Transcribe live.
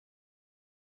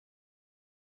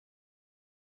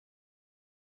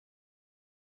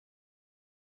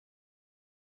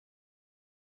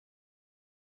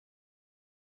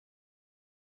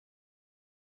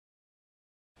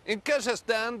In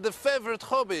Kazakhstan, the favorite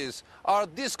hobbies are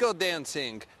disco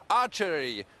dancing,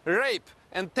 archery, rape,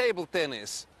 and table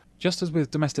tennis. Just as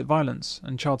with domestic violence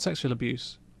and child sexual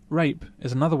abuse, rape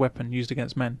is another weapon used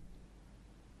against men.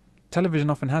 Television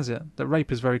often has it that rape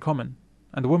is very common,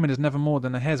 and a woman is never more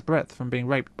than a hair's breadth from being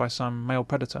raped by some male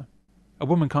predator. A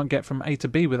woman can't get from A to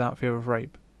B without fear of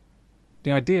rape.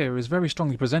 The idea is very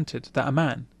strongly presented that a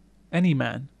man, any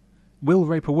man, will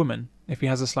rape a woman if he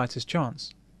has the slightest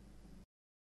chance.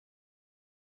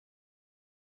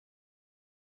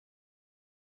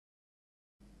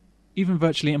 Even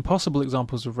virtually impossible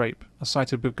examples of rape are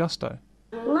cited with gusto.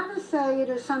 Let us say it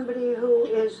is somebody who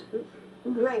is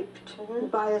raped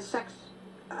by a sex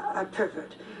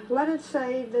pervert. Let us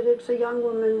say that it's a young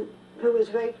woman who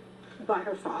is raped by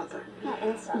her father.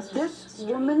 This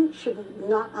woman should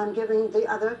not, I'm giving the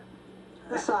other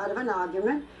side of an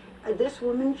argument, this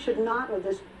woman should not, or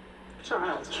this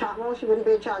child, well, she wouldn't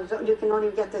be a child, you can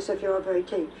only get this if you're over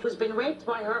 18. Who's been raped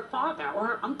by her father or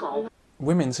her uncle.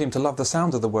 Women seem to love the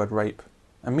sound of the word rape,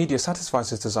 and media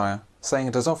satisfies this desire, saying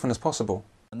it as often as possible.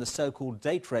 And the so-called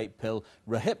date rape pill,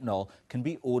 Rohypnol, can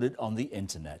be ordered on the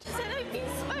internet. It really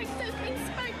is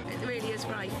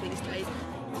rife these days.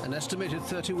 An estimated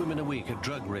 30 women a week are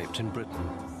drug raped in Britain.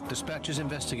 Dispatches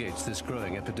investigates this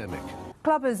growing epidemic.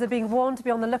 Clubbers are being warned to be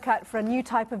on the lookout for a new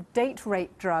type of date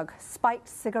rape drug, spiked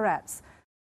cigarettes.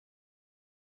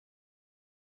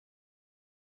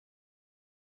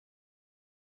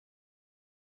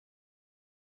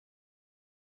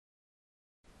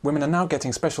 Women are now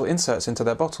getting special inserts into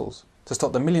their bottles to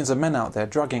stop the millions of men out there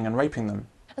drugging and raping them.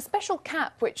 A special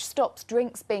cap which stops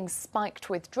drinks being spiked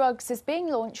with drugs is being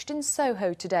launched in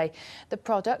Soho today. The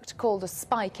product, called a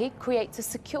spiky, creates a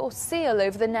secure seal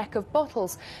over the neck of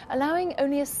bottles, allowing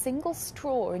only a single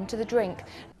straw into the drink.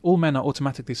 All men are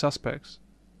automatically suspects.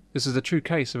 This is a true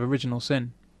case of original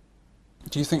sin.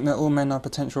 Do you think that all men are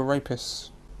potential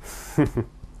rapists?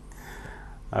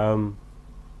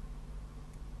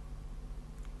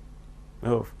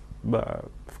 Oh,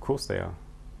 but of course they are.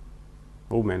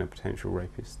 All men are potential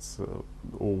rapists.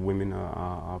 All women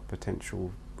are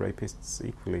potential rapists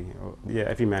equally. Yeah,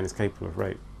 every man is capable of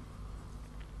rape.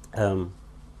 To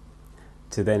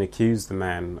then accuse the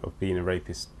man of being a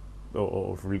rapist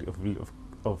or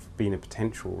of being a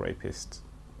potential rapist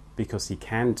because he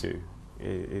can do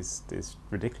is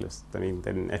ridiculous. I mean,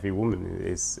 then every woman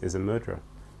is a murderer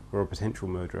or a potential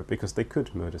murderer because they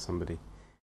could murder somebody.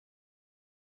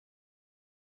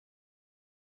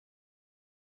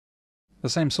 The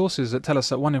same sources that tell us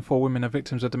that 1 in 4 women are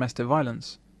victims of domestic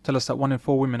violence tell us that 1 in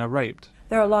 4 women are raped.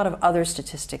 There are a lot of other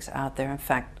statistics out there. In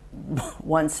fact,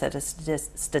 one set of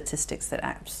statistics that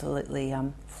absolutely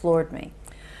floored me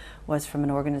was from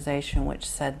an organization which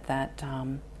said that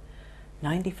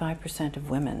 95%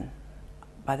 of women,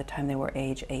 by the time they were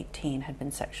age 18, had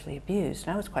been sexually abused.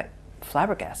 And I was quite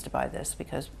flabbergasted by this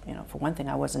because, you know, for one thing,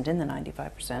 I wasn't in the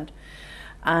 95%.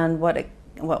 And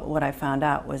what I found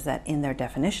out was that in their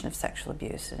definition of sexual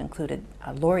abuse, it included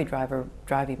a lorry driver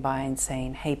driving by and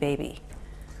saying, "Hey, baby."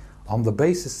 On the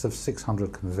basis of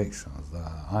 600 convictions,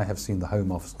 I have seen the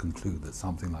Home Office conclude that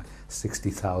something like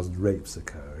 60,000 rapes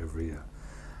occur every year.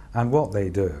 And what they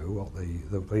do,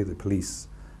 the way the police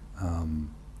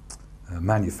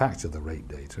manufacture the rape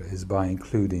data is by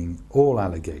including all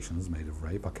allegations made of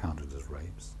rape are counted as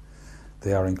rapes.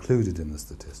 They are included in the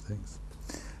statistics.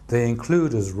 They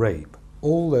include as rape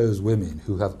all those women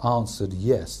who have answered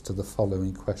yes to the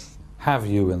following question. Have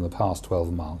you, in the past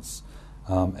 12 months,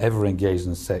 ever engaged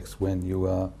in sex when you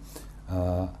were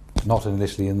not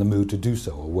initially in the mood to do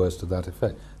so, or words to that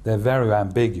effect? They're very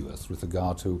ambiguous with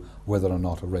regard to whether or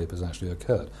not a rape has actually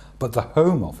occurred. But the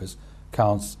Home Office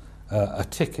counts a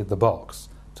tick in the box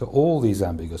to all these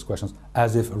ambiguous questions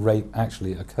as if a rape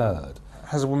actually occurred.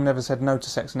 Has a woman ever said no to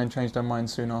sex and then changed her mind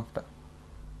soon after?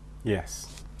 Yes.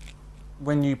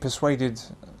 When you persuaded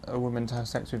a woman to have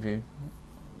sex with you,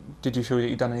 did you feel that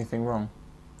you'd done anything wrong?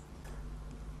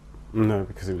 No,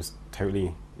 because it was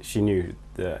totally... She knew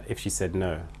that if she said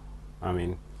no, I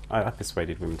mean, I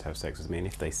persuaded women to have sex with me, and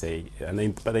if they say...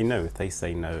 But they know if they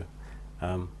say no,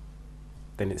 then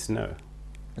it's no.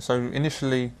 So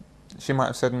initially, she might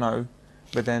have said no,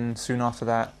 but then soon after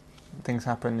that, things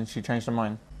happened and she changed her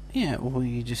mind? Yeah, well,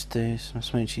 you just do some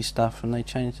smoochy stuff and they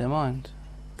change their mind.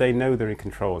 They know they're in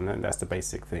control, and that's the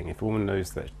basic thing. If a woman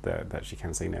knows that she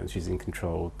can say no and she's in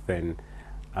control, then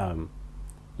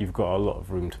you've got a lot of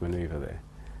room to manoeuvre there.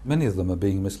 Many of them are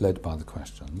being misled by the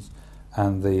questions,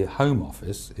 and the Home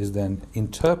Office is then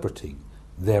interpreting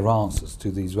their answers to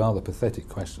these rather pathetic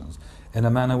questions in a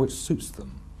manner which suits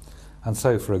them. And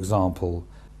so, for example,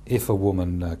 if a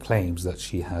woman claims that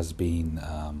she has been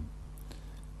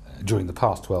during the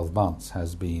past 12 months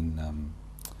has been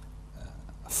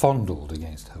fondled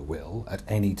against her will at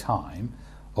any time,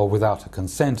 or without her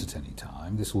consent at any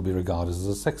time, this will be regarded as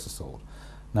a sex assault.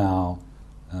 Now,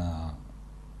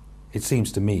 it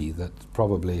seems to me that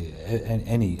probably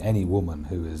any woman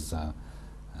who is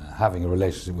having a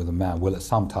relationship with a man will at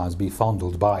some times be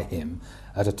fondled by him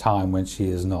at a time when she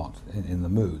is not in the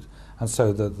mood. And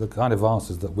so the kind of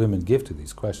answers that women give to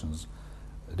these questions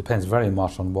depends very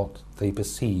much on what they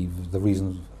perceive the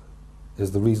reasons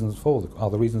for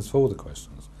the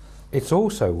questions. It's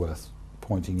also worth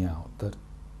pointing out that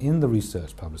in the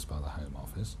research published by the Home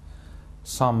Office,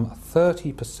 some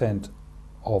 30%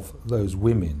 of those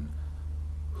women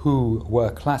who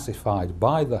were classified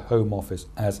by the Home Office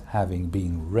as having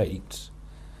been raped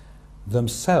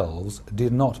themselves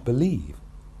did not believe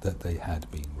that they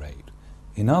had been raped.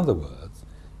 In other words,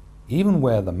 even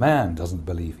where the man doesn't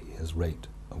believe he has raped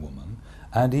a woman,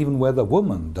 and even where the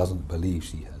woman doesn't believe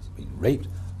she has been raped,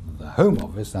 the Home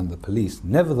Office and the police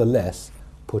nevertheless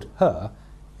put her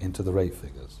into the rape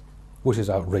figures, which is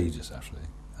outrageous actually.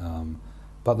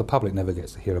 But the public never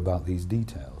gets to hear about these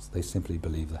details. They simply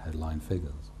believe the headline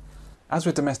figures. As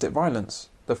with domestic violence,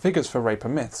 the figures for rape are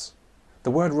myths.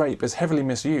 The word rape is heavily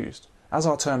misused, as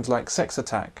are terms like sex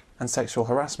attack and sexual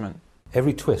harassment.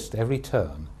 Every twist, every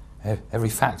turn, every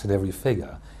fact and every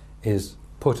figure is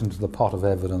put into the pot of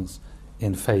evidence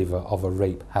in favour of a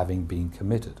rape having been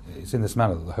committed. It's in this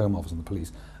manner that the Home Office and the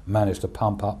police manage to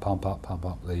pump up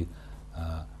the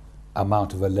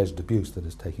amount of alleged abuse that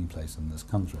is taking place in this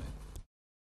country.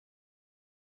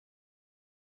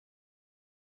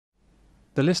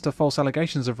 The list of false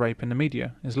allegations of rape in the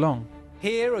media is long.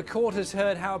 Here, a court has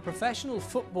heard how a professional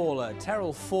footballer,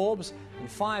 Terrell Forbes, and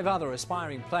 5 other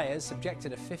aspiring players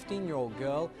subjected a 15-year-old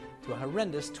girl to a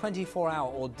horrendous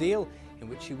 24-hour ordeal in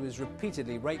which she was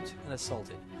repeatedly raped and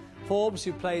assaulted. Forbes,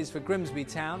 who plays for Grimsby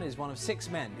Town, is one of 6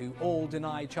 men who all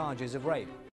deny charges of rape.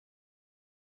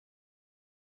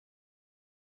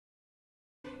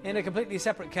 In a completely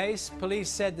separate case, police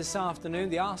said this afternoon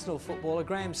the Arsenal footballer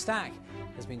Graham Stack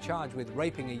has been charged with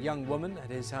raping a young woman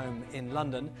at his home in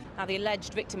London. Now, the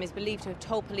alleged victim is believed to have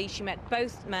told police she met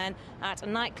both men at a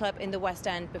nightclub in the West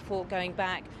End before going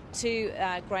back to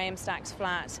Graham Stack's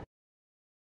flat.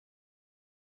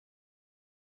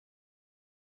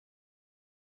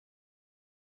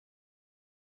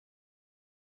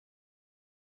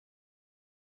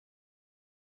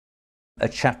 A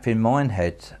chap in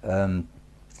Minehead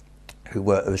who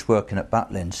was working at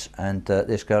Butlins, and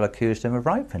this girl accused him of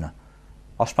raping her.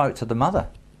 I spoke to the mother,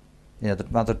 the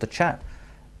mother of the chap,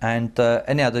 and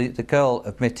anyhow, the girl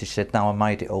admitted, she said, no, I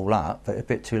made it all up, but a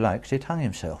bit too late because he'd hung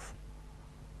himself.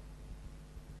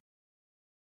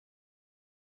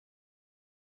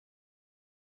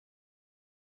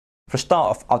 For a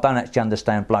start off, I don't actually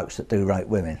understand blokes that do rape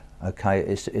women, okay?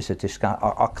 It's a disgust.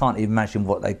 I can't even imagine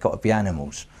what they've got to be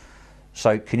animals.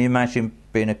 So can you imagine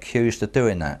being accused of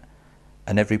doing that?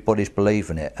 And everybody's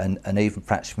believing it, and even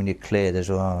perhaps when you're clear,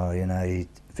 there's, and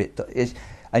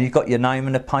you've got your name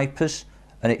in the papers,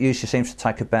 and it usually seems to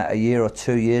take about a year or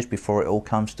 2 years before it all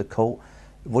comes to court.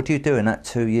 What do you do in that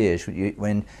 2 years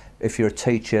when, if you're a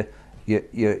teacher,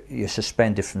 you're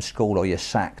suspended from school or you're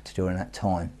sacked during that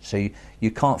time? So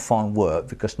you can't find work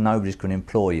because nobody's going to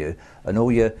employ you, and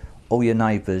all your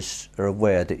neighbours are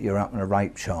aware that you're up on a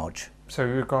rape charge. So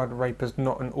you regard rape as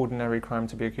not an ordinary crime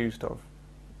to be accused of?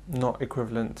 Not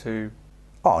equivalent to...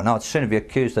 Oh no, I'd sooner be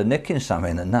accused of nicking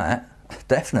something than that,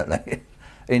 definitely.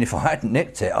 Even if I hadn't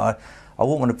nicked it, I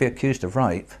wouldn't want to be accused of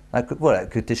rape. That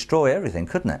could destroy everything,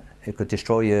 couldn't it? It could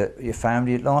destroy your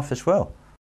family life as well.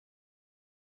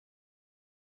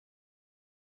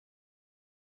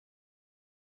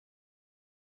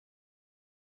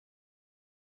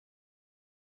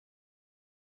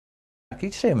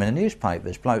 You see them in the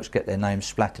newspapers, blokes get their names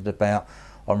splattered about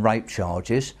on rape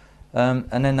charges, and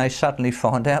then they suddenly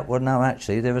find out, well no,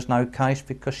 actually there was no case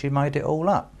because she made it all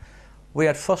up. We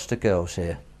had foster girls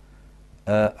here,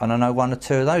 and I know 1 or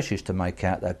 2 of those used to make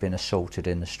out they'd been assaulted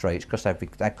in the streets because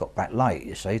they got back late,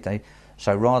 you see.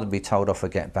 So rather than be told off for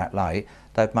getting back late,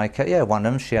 they'd make out, yeah, one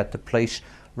of them, she had the police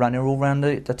running all around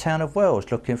the town of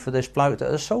Wells looking for this bloke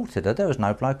that assaulted her. There was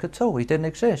no bloke at all, he didn't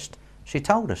exist. She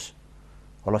told us.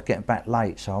 Well, I was getting back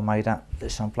late, so I made up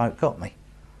that some bloke got me.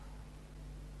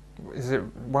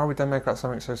 Why would they make up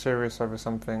something so serious over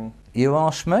something? You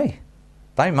ask me.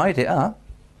 They made it up.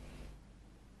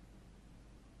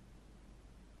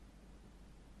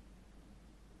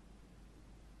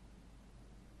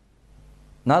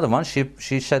 Another one,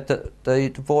 she said that the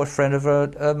boyfriend of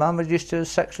her mum had used to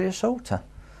sexually assault her.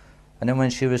 And then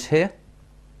when she was here,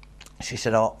 she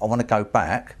said, I want to go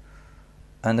back.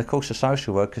 And of course the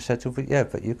social worker said to her, yeah,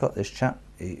 but you've got this chap,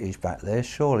 he's back there,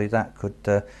 surely that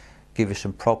could give you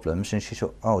some problems. And she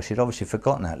thought, oh, she'd obviously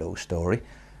forgotten that little story.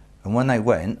 And when they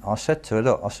went, I said to her,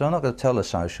 look, I said, I'm not going to tell the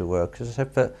social workers. I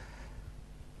said, but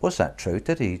was that true?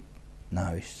 Did he?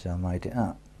 No, he said, I made it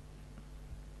up.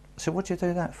 I said, what did you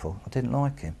do that for? I didn't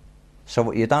like him. So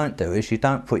what you don't do is you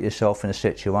don't put yourself in a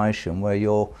situation where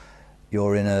you're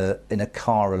in a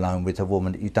car alone with a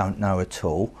woman that you don't know at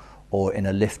all, or in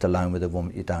a lift alone with a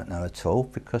woman you don't know at all,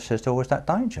 because there's always that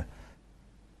danger.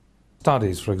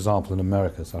 Studies, for example, in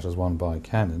America, such as one by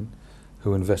Cannon,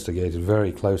 who investigated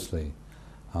very closely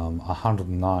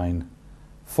 109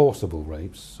 forcible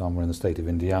rapes, somewhere in the state of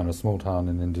Indiana, a small town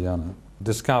in Indiana,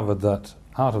 discovered that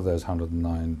out of those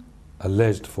 109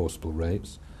 alleged forcible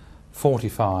rapes,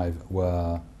 45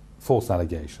 were false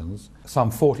allegations.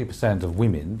 Some 40% of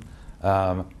women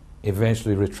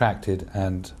eventually retracted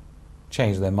and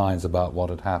changed their minds about what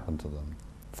had happened to them.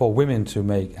 For women to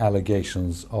make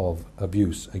allegations of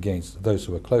abuse against those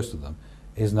who were close to them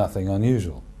is nothing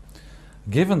unusual.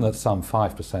 Given that some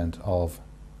 5% of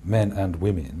men and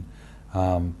women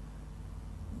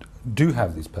do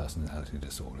have these personality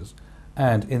disorders,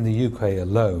 and in the UK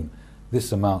alone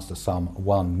this amounts to some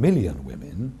 1 million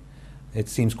women, it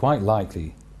seems quite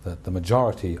likely that the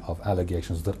majority of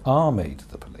allegations that are made to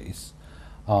the police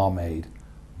are made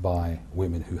by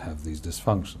women who have these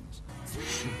dysfunctions.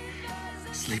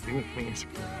 Sleeping with me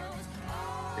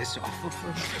is awful for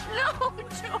me. No,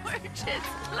 George, it's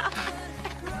not.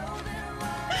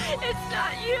 It's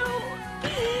not you.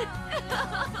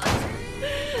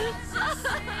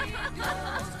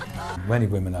 Many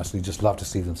women actually just love to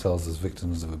see themselves as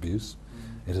victims of abuse.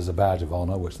 It is a badge of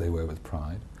honour which they wear with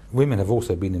pride. Women have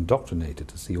also been indoctrinated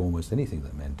to see almost anything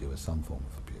that men do as some form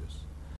of abuse.